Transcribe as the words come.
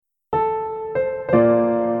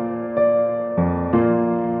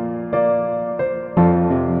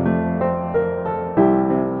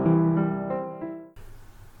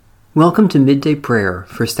Welcome to Midday Prayer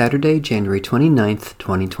for Saturday, January 29th,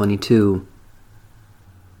 2022.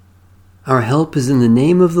 Our help is in the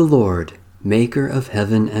name of the Lord, Maker of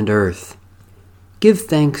heaven and earth. Give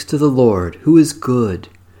thanks to the Lord, who is good,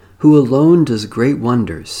 who alone does great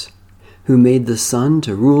wonders, who made the sun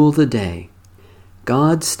to rule the day.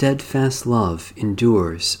 God's steadfast love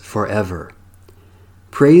endures forever.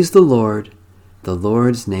 Praise the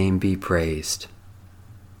Lord's name be praised.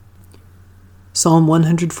 Psalm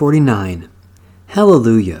 149.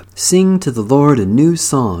 Hallelujah! Sing to the Lord a new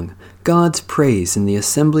song, God's praise in the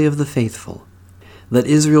assembly of the faithful. Let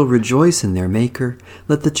Israel rejoice in their Maker,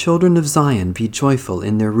 let the children of Zion be joyful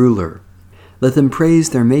in their ruler. Let them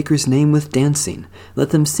praise their Maker's name with dancing,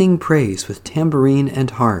 let them sing praise with tambourine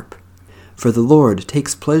and harp. For the Lord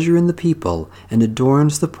takes pleasure in the people and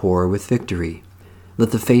adorns the poor with victory.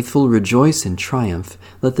 Let the faithful rejoice in triumph,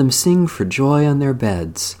 let them sing for joy on their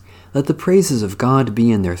beds. Let the praises of God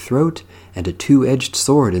be in their throat, and a two-edged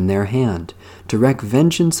sword in their hand, to wreak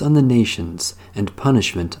vengeance on the nations, and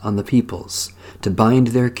punishment on the peoples, to bind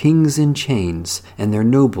their kings in chains, and their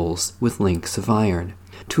nobles with links of iron,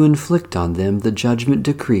 to inflict on them the judgment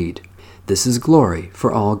decreed. This is glory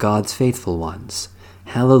for all God's faithful ones.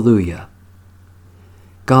 Hallelujah!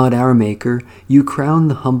 God our Maker, you crown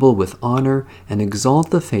the humble with honor, and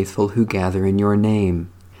exalt the faithful who gather in your name.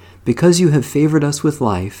 Because you have favored us with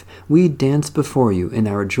life, we dance before you in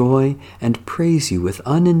our joy and praise you with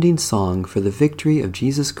unending song for the victory of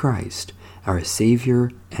Jesus Christ, our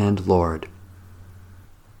Savior and Lord.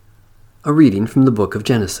 A reading from the book of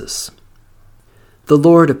Genesis. The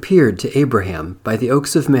Lord appeared to Abraham by the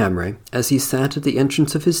oaks of Mamre as he sat at the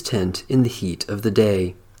entrance of his tent in the heat of the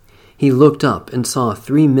day. He looked up and saw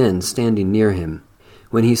 3 men standing near him.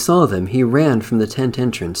 When he saw them, he ran from the tent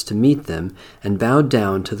entrance to meet them and bowed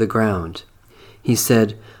down to the ground. He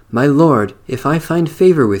said, "My Lord, if I find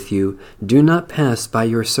favor with you, do not pass by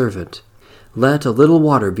your servant. Let a little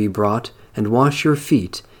water be brought, and wash your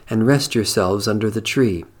feet, and rest yourselves under the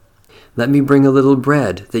tree. Let me bring a little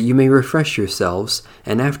bread, that you may refresh yourselves,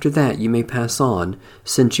 and after that you may pass on,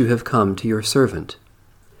 since you have come to your servant."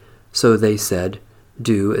 So they said,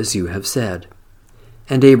 "Do as you have said."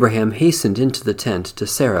 And Abraham hastened into the tent to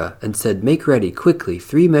Sarah and said, "Make ready quickly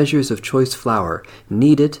 3 measures of choice flour,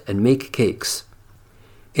 knead it, and make cakes."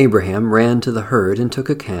 Abraham ran to the herd and took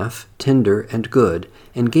a calf, tender and good,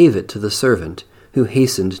 and gave it to the servant, who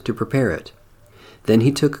hastened to prepare it. Then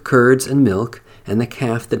he took curds and milk, and the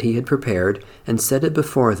calf that he had prepared, and set it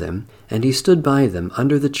before them, and he stood by them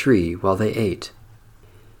under the tree while they ate.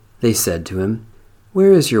 They said to him,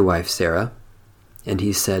 "Where is your wife Sarah?" And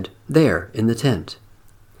he said, "There, in the tent."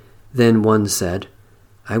 Then one said,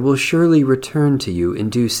 "I will surely return to you in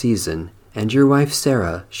due season, and your wife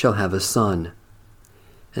Sarah shall have a son."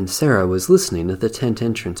 And Sarah was listening at the tent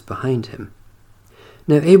entrance behind him.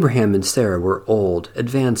 Now Abraham and Sarah were old,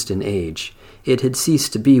 advanced in age. It had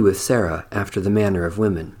ceased to be with Sarah after the manner of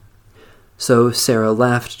women. So Sarah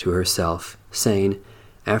laughed to herself, saying,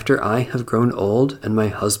 "After I have grown old, and my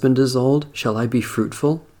husband is old, shall I be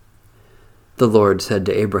fruitful?" The Lord said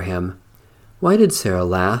to Abraham, "Why did Sarah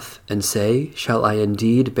laugh and say, 'Shall I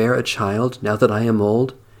indeed bear a child now that I am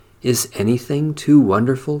old?' Is anything too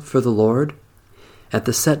wonderful for the Lord? At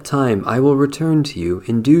the set time I will return to you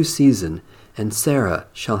in due season, and Sarah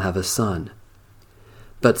shall have a son."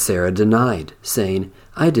 But Sarah denied, saying,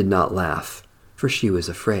 "I did not laugh," for she was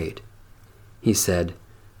afraid. He said,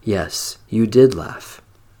 "Yes, you did laugh."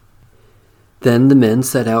 Then the men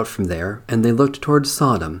set out from there, and they looked toward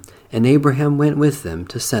Sodom, and Abraham went with them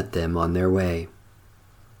to set them on their way.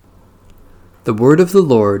 The word of the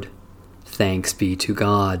Lord. Thanks be to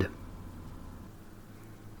God.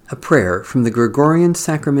 A prayer from the Gregorian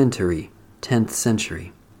Sacramentary, 10th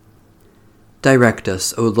century. Direct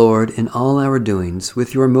us, O Lord, in all our doings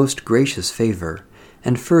with your most gracious favor,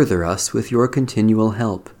 and further us with your continual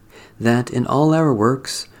help, that in all our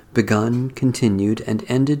works, begun, continued, and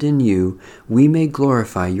ended in you, we may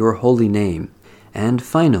glorify your holy name, and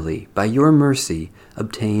finally, by your mercy,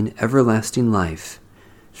 obtain everlasting life.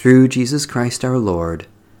 Through Jesus Christ our Lord.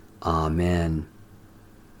 Amen.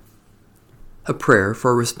 A prayer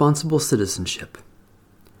for responsible citizenship.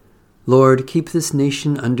 Lord, keep this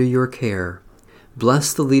nation under your care.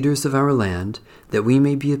 Bless the leaders of our land, that we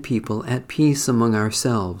may be a people at peace among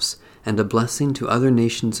ourselves, and a blessing to other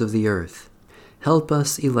nations of the earth. Help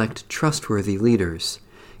us elect trustworthy leaders,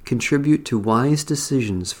 contribute to wise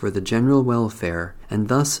decisions for the general welfare, and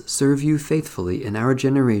thus serve you faithfully in our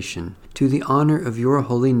generation, to the honor of your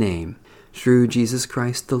holy name, through Jesus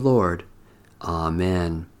Christ the Lord.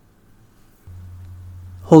 Amen.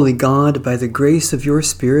 Holy God, by the grace of your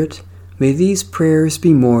Spirit, may these prayers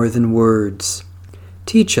be more than words.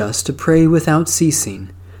 Teach us to pray without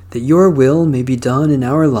ceasing, that your will may be done in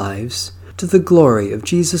our lives, to the glory of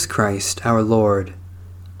Jesus Christ our Lord.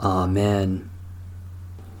 Amen.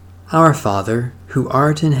 Our Father, who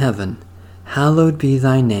art in heaven, hallowed be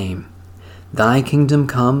thy name. Thy kingdom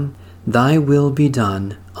come, thy will be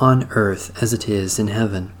done, on earth as it is in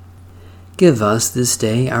heaven. Give us this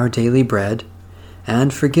day our daily bread,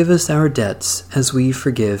 and forgive us our debts as we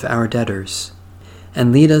forgive our debtors.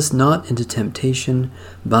 And lead us not into temptation,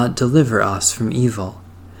 but deliver us from evil.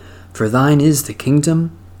 For thine is the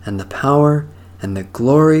kingdom, and the power, and the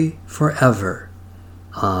glory forever.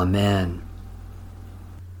 Amen.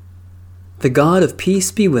 The God of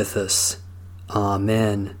peace be with us.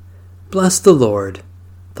 Amen. Bless the Lord.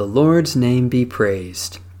 The Lord's name be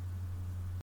praised.